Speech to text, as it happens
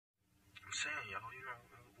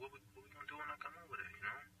what we gonna do when I come over there, you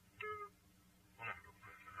know? Hold on real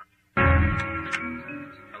quick.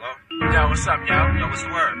 Hello? Yo, what's up, yo? Yo, what's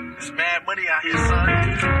the word? There's mad money out here, son.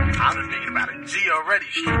 I've been thinking about a G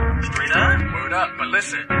already. Straight up? Word up, but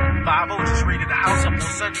listen. 5-0 just raided the house up on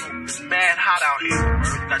Central. It's mad hot out here.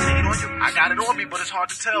 Word, you got the heat on you? I got it on me, but it's hard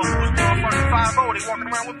to tell who's motherfucking 5-0. They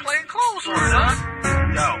walking around with plain clothes on, son.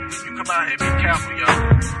 Yo, you come out here, be careful, yo.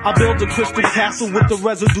 I build a crystal castle with the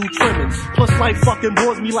residue trimmings. Plus life fucking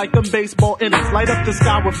bores me like them baseball innings. Light up the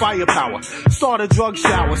sky with firepower. Start a drug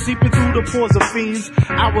shower. Seeping through the pores of fiends.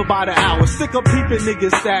 Hour by the hour. Stick up peeping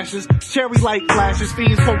niggas stashes. Cherry light flashes.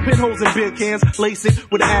 Fiends poke pinholes in beer cans. Lace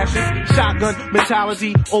it with ashes. Shotgun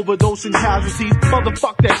mentality. Overdosing casualties.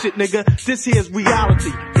 Motherfuck that shit, nigga. This here's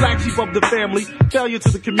reality. Black sheep of the family. Failure to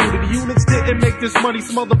the community. Units didn't make this money.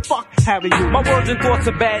 Some motherfuck having you. My words and thoughts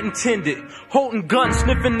are bad intended. Holding guns,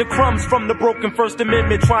 sniffing the crumbs from the broken First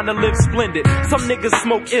Amendment, trying to live splendid. Some niggas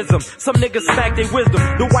smoke ism, some niggas smack their wisdom.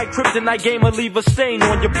 The white kryptonite game will leave a stain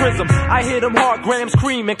on your prism. I hit them hard, Grams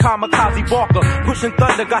Cream and Kamikaze Barker. Pushing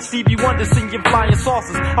thunder, got Stevie Wonder singing flying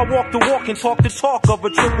saucers. I walk the walk and talk the talk of a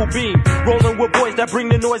triple beam. Rolling with boys that bring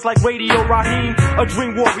the noise like Radio Raheem. A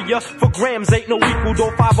dream warrior, for grams ain't no equal.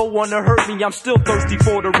 Though 501 wanna hurt me, I'm still thirsty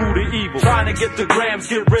for the root of evil. Trying to get the grams,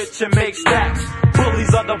 get rich and make stacks.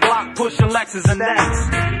 Bullies of the block pushing Lexus and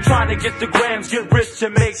Nats. Trying to get the grams, get rich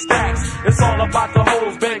and make stacks. It's all about the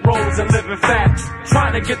hoes, bankrolls and living fat.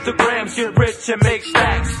 Trying to get the grams, get rich and make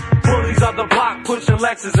stacks. Bullies of the block pushing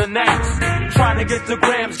Lexus and Nats. Trying to get the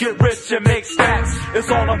grams, get rich and make stacks.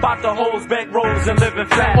 It's all about the hoes, bankrolls and living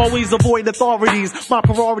fat. Always avoid authorities. My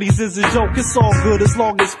priorities is a joke. It's all good as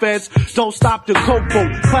long as feds don't stop the coke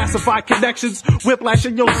boat. Classify connections. Whiplash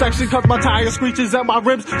in your section. Cause my tire screeches and my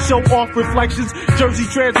rims show off reflections. Jersey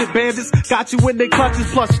Transit bandits got you in their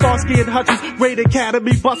clutches. Plus Starsky and Hutchins, Raid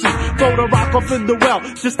Academy buses. Throw the rock off in the well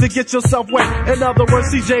just to get yourself wet. In other words,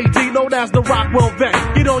 CJD known as the Rockwell vet.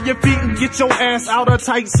 Get on your feet and get your ass out of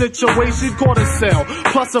tight situation. Caught a cell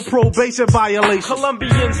plus a probation violation.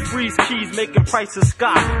 Colombians freeze keys, making prices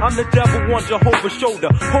sky. I'm the devil on Jehovah's shoulder,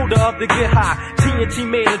 holder of the get high. TNT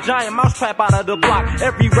made a giant mousetrap out of the block.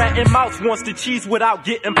 Every rat and mouse wants to cheese without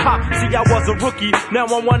getting popped. See, I was a rookie, now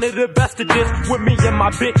I'm one of the best of this. With me and my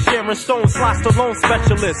bitch Sharon Stone, Sly Stallone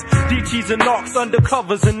specialist. DTs and narcs,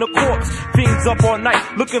 undercovers in the courts. Fiends up all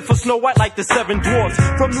night, looking for Snow White like the Seven Dwarfs.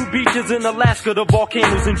 From new beaches in Alaska to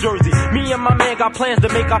volcanoes in Jersey. Me and my man got plans to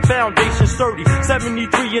make our foundation sturdy.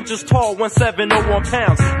 73 inches tall, 1701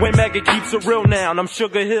 pounds. Way Mega keeps it real now, I'm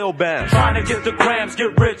Sugar Hill bound. Trying to get the grams,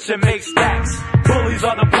 get rich and make stacks. Bullies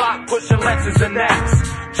on the block, pushing Lexus and Nats.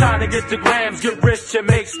 Trying to get the grams, get rich and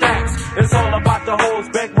make stacks. It's all about the hoes,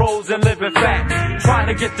 bankrolls and living fat. Trying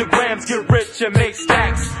to get the grams, get rich and make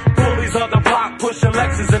stacks. Bullies on the block, pushing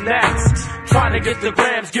Lexus and Nats. Trying to get the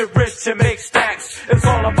grams, get rich and make stacks. It's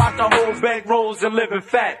all about the hoes, bankrolls and living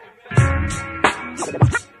fat.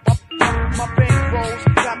 My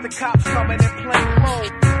bankrolls got the cops coming in plain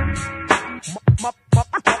clothes.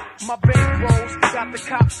 My bankrolls got the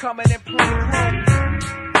cops coming in plain clothes.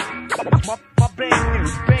 My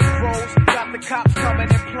bankrolls got the cops coming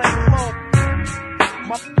in plain clothes.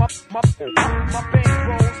 My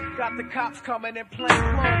bankrolls got the cops coming in plain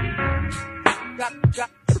clothes. Got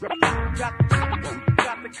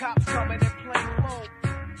the cops coming in plain clothes.